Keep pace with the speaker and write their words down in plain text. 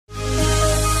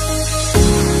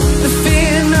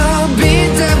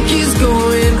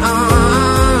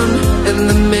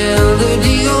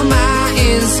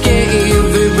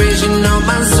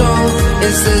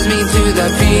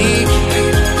peak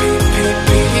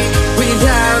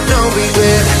without no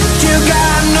regret. You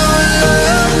got no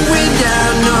love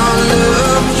without no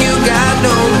love. You got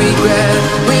no regret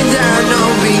without no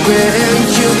regret.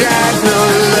 You got no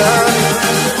love.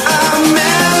 A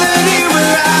melody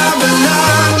where I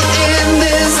belong in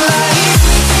this life.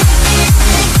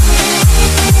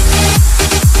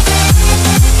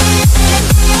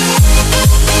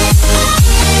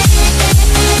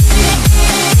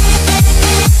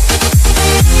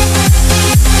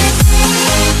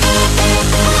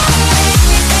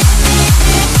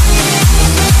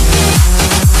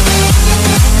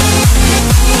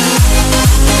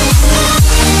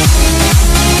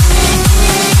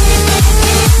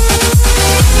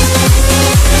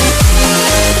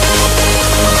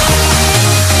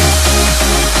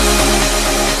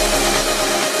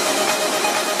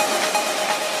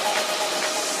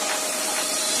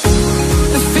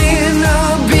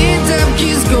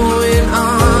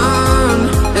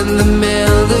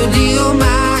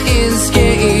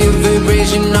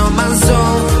 On my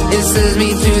soul, it sends me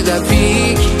to the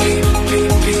peak.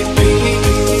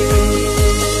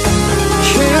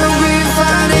 Can't we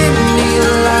find any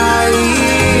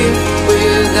light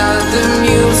without the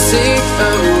music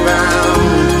around?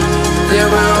 There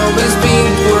will always